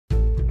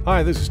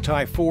Hi, this is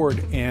Ty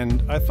Ford,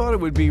 and I thought it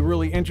would be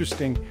really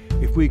interesting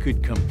if we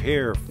could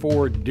compare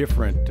 4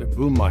 different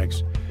boom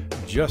mics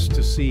just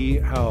to see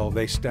how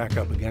they stack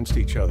up against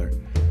each other.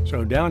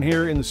 So down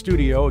here in the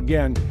studio,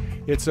 again,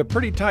 it's a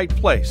pretty tight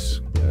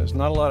place. There's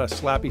not a lot of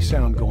slappy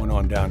sound going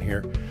on down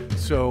here.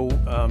 So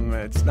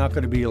it's not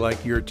going to be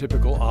like your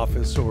typical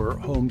office or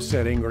home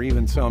setting or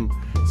even some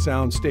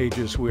sound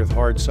stages with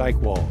hard cyc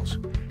walls.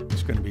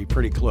 It's going to be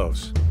pretty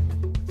close.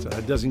 So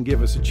it doesn't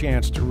give us a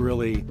chance to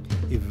really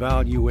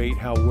evaluate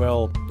how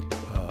well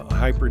a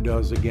hyper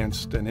does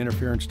against an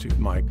interference tube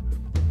mic.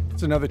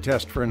 It's another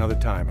test for another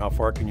time. How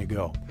far can you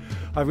go?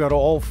 I've got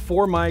all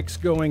 4 mics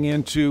going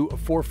into a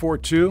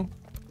 442,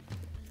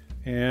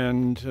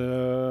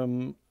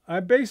 and I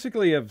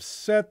basically have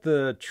set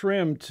the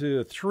trim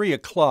to 3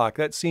 o'clock.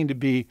 That seemed to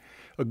be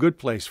a good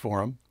place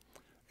for them.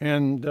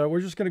 And we're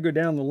just going to go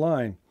down the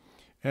line.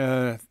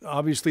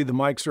 Obviously the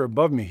mics are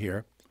above me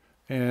here,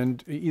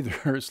 and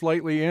either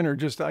slightly in or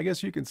just, I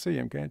guess you can see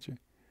them, can't you?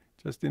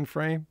 Just in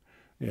frame?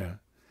 Yeah.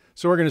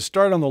 So we're going to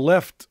start on the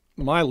left,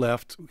 my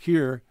left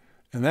here,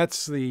 and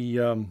that's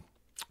the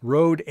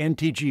Rode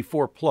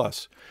NTG4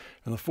 Plus.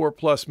 And the 4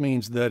 Plus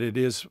means that it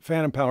is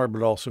phantom power,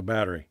 but also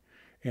battery.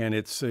 And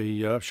it's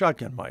a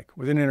shotgun mic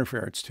with an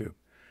interference tube.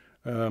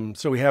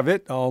 So we have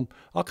it. I'll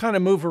kind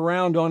of move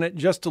around on it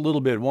just a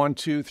little bit. 1,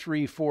 2,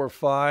 3, 4,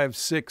 5,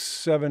 6,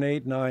 7,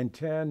 8, 9,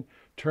 10.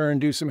 Turn,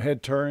 do some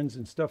head turns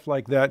and stuff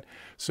like that,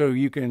 so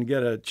you can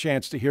get a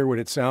chance to hear what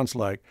it sounds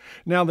like.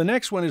 Now, the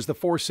next one is the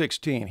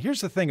 416. Here's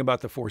the thing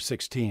about the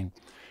 416.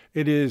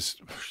 It is,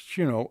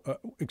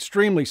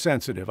 extremely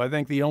sensitive. I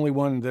think the only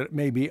one that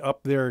may be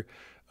up there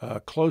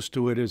close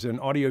to it is an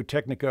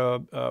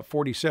Audio-Technica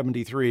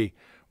 4073,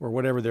 or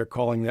whatever they're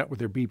calling that with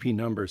their BP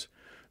numbers.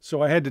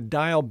 So I had to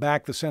dial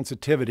back the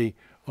sensitivity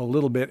a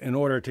little bit in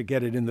order to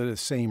get it into the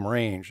same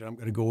range. I'm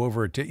going to go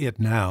over to it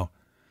now.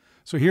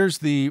 So here's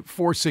the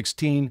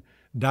 416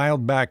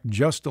 dialed back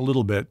just a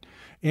little bit.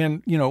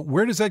 And,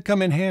 where does that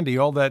come in handy,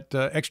 all that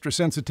extra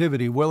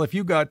sensitivity? Well, if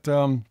you got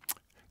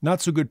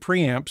not so good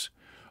preamps,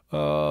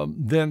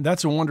 then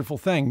that's a wonderful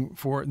thing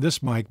for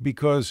this mic,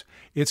 because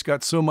it's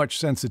got so much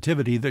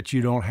sensitivity that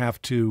you don't have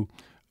to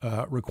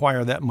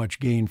require that much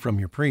gain from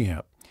your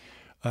preamp.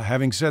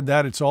 Having said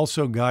that, it's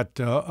also got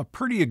a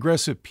pretty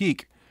aggressive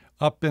peak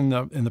up in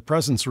the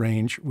presence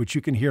range, which you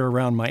can hear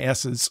around my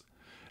S's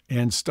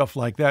and stuff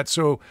like that.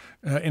 So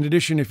in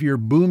addition, if you're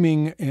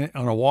booming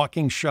on a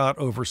walking shot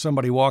over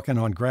somebody walking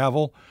on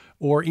gravel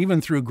or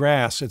even through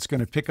grass, it's going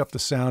to pick up the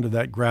sound of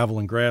that gravel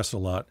and grass a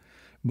lot.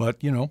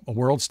 But, a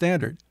world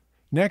standard.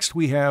 Next,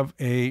 we have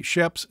a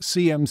Schoeps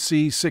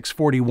CMC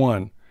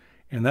 641,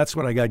 and that's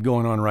what I got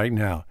going on right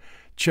now.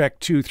 Check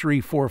 2,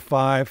 3, 4,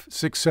 5,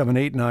 6, 7,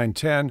 8, 9,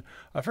 10.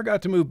 I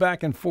forgot to move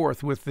back and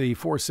forth with the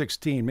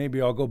 416.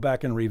 Maybe I'll go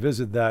back and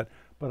revisit that,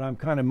 but I'm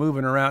kind of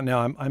moving around now.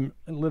 I'm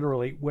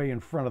literally way in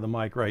front of the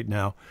mic right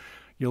now.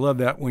 You love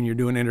that when you're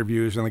doing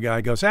interviews and the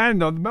guy goes,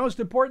 and the most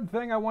important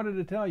thing I wanted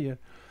to tell you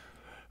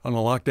on the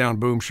lockdown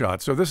boom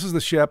shot. So this is the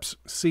Schoeps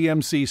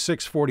CMC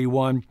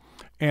 641.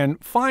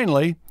 And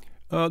finally,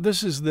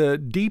 this is the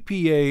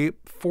DPA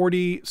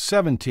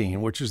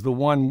 4017, which is the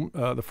one,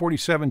 the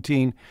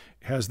 4017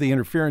 has the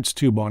interference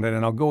tube on it,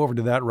 and I'll go over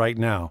to that right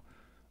now.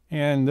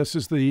 And this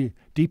is the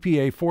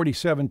DPA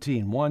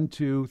 4017. 1,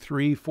 2,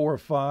 3, 4,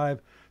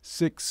 5,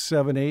 6,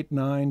 7, 8,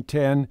 9,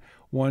 10.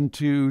 1,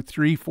 2,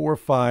 3, 4,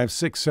 5,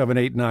 6, 7,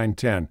 8, 9,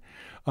 10.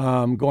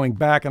 Going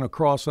back and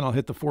across, and I'll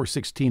hit the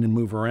 416 and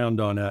move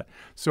around on that.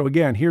 So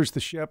again, here's the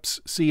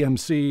Schoeps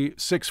CMC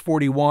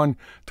 641,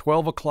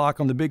 12 o'clock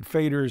on the big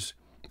faders,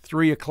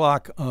 3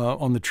 o'clock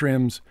on the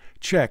trims.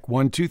 Check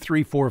 1, 2,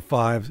 3, 4,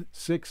 5,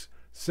 6,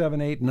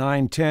 7, 8,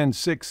 9, 10,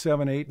 6,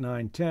 7, 8,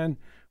 9, 10.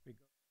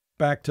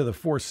 Back to the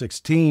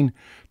 416,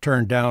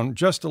 turn down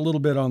just a little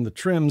bit on the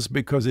trims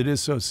because it is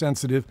so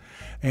sensitive,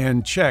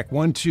 and check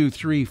 1, 2,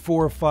 3,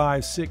 4,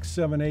 5, 6,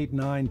 7, 8,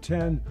 9,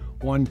 10.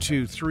 1,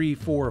 2, 3,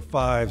 4,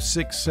 5,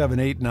 6, 7,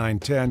 8, 9,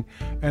 10,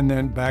 and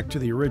then back to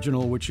the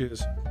original, which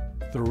is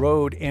the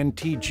Rode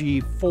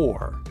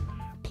NTG4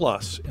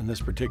 Plus in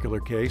this particular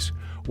case.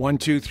 1,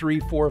 2,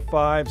 3, 4,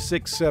 5,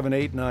 6, 7,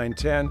 8, 9,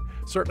 10.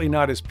 Certainly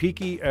not as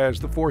peaky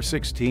as the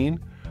 416.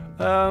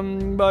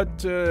 But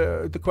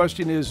the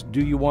question is,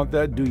 do you want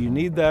that? Do you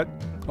need that?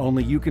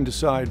 Only you can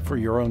decide for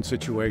your own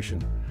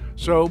situation.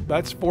 So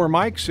that's 4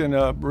 mics in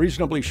a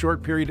reasonably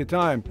short period of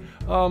time.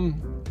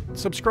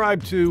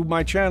 Subscribe to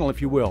my channel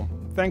if you will.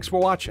 Thanks for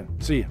watching.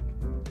 See you.